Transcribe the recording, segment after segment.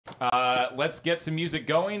Let's get some music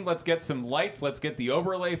going. Let's get some lights. Let's get the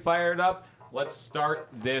overlay fired up. Let's start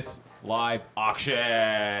this live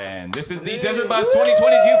auction. This is the Desert Bus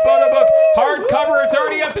 2022 Photobook hardcover. It's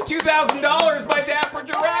already up to $2,000 by Dapper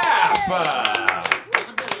Giraffe.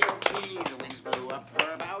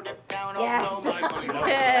 Yes.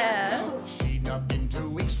 Yeah.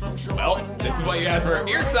 Well, this is what you asked for.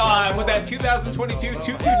 Earson with that 2022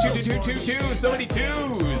 222222 so many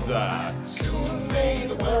twos.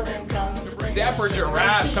 Dapper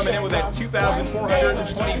Giraffe coming in with that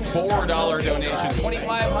 $2,424 donation.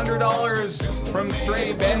 $2,500 from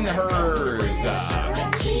Stray Ben Hers.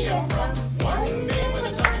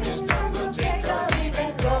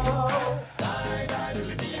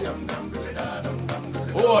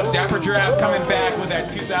 Oh, Dapper Giraffe coming back with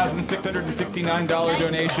that $2,669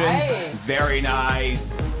 donation. Nice. Very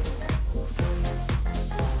nice.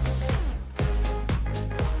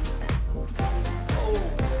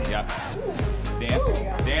 Yep.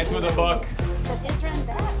 Dance with a book.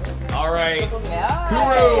 All right.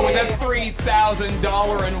 Guru with that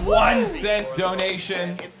 $3,000.01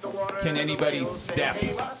 donation. Can anybody step?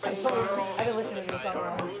 I've been listening to this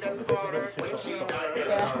song.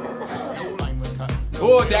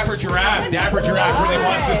 Oh, Dapper Giraffe. Dapper Giraffe really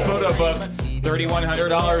wants this photo book.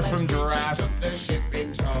 $3,100 from Giraffe.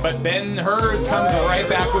 But Ben Hers comes right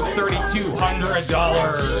back with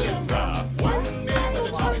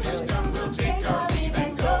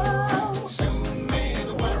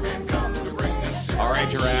 $3,200. All right,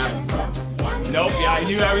 Giraffe. Nope, yeah, I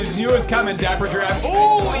knew it was coming, Dapper Giraffe.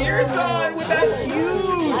 Oh, Earson with that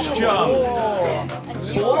huge jump.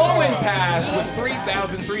 Blowing past with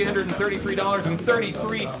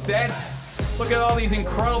 $3,333.33. Look at all these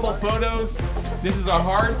incredible photos. This is a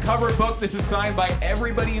hardcover book. This is signed by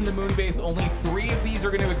everybody in the Moonbase. Only 3 of these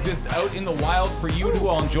are going to exist out in the wild for you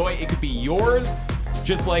to enjoy. It could be yours,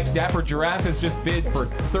 just like Dapper Giraffe has just bid for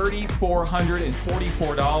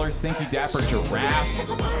 $3,444. Thank you, Dapper Giraffe.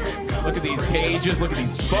 Look at these pages. Look at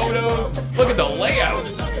these photos. Look at the layout.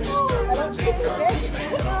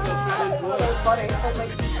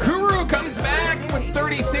 Kuru comes back with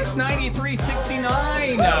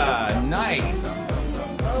 $36.93.69. Nice.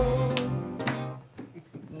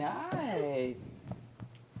 Nice.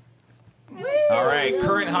 All right,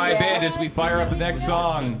 current high bid as we fire up the next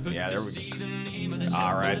song. Yeah, there we go.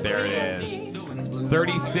 All right, there it is.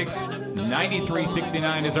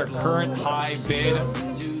 $36.93.69 is our current high bid.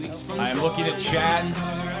 I'm looking at chat.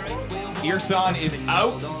 Earson is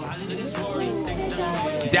out.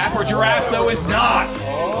 Dapper Giraffe, though, is not.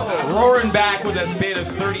 Roaring back with a bid of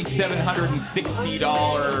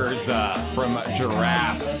 $3,760 from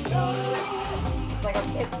Giraffe.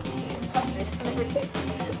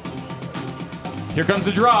 Here comes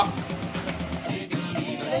the drop.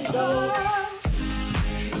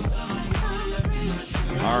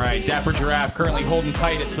 All right, Dapper Giraffe currently holding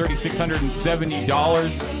tight at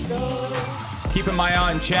 $3,670. Keeping my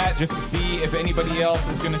eye on chat just to see if anybody else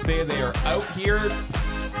is going to say they are out here.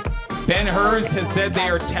 Ben Hers has said they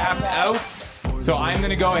are tapped out. So I'm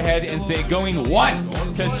going to go ahead and say going once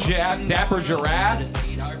to Dapper Giraffe.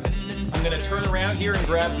 I'm going to turn around here and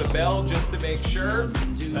grab the bell just to make sure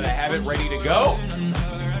that I have it ready to go.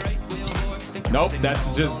 Nope, that's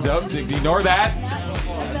just, ignore that.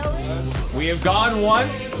 We have gone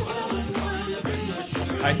once.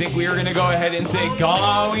 I think we are going to go ahead and say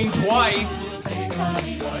going twice.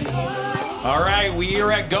 All right, we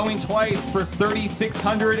are at going twice for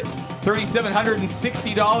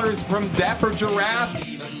 $3,760 from Dapper Giraffe.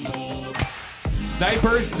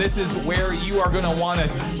 Snipers, this is where you are going to want to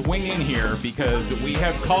swing in here because we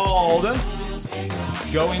have called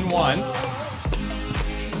going once.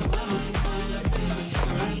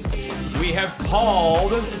 We have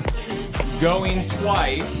called going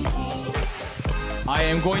twice. I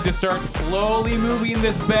am going to start slowly moving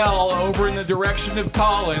this bell over in the direction of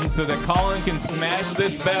Colin so that Colin can smash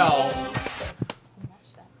this bell.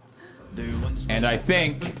 And I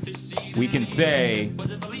think we can say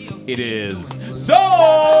it is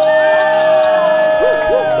sold!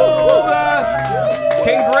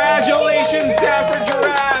 Congratulations, Dapper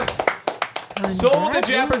Giraffe! Sold to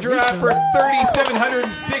Dapper Giraffe for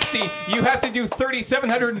 $3,760. You have to do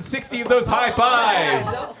 3,760 of those high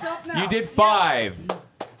fives. You did 5.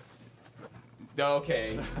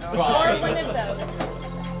 Okay. Or one of those.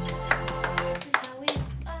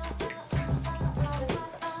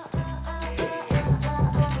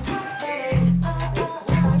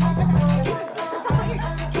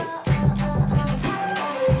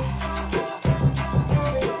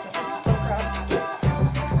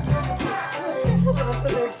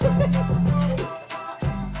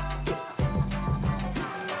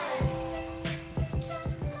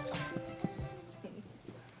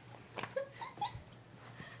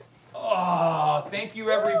 Thank you,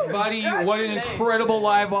 everybody. What an incredible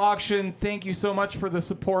live auction. Thank you so much for the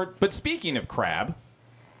support. But speaking of crab.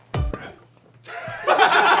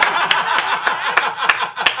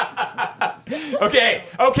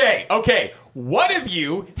 Okay. One of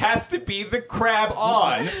you has to be the crab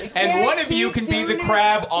on, and one of you can be the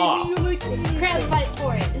crab off. Crab fight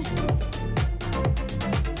for it.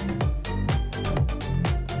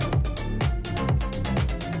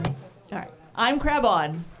 All right. I'm crab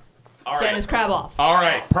on. All Jen right. is crab off. All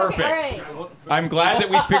right, perfect. All right. I'm glad that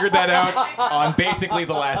we figured that out on basically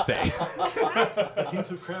the last day. The hint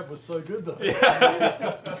of crab was so good, though.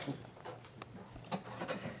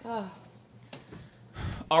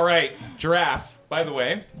 All right, Giraffe, by the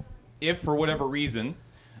way, if for whatever reason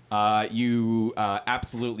you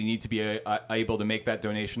absolutely need to be able to make that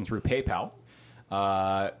donation through PayPal,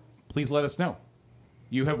 please let us know.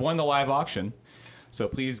 You have won the live auction, so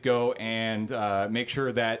please go and make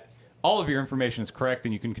sure that all of your information is correct,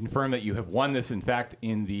 and you can confirm that you have won this, in fact,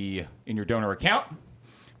 in your donor account.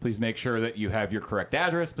 Please make sure that you have your correct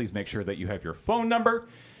address. Please make sure that you have your phone number.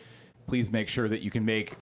 Please make sure that you can make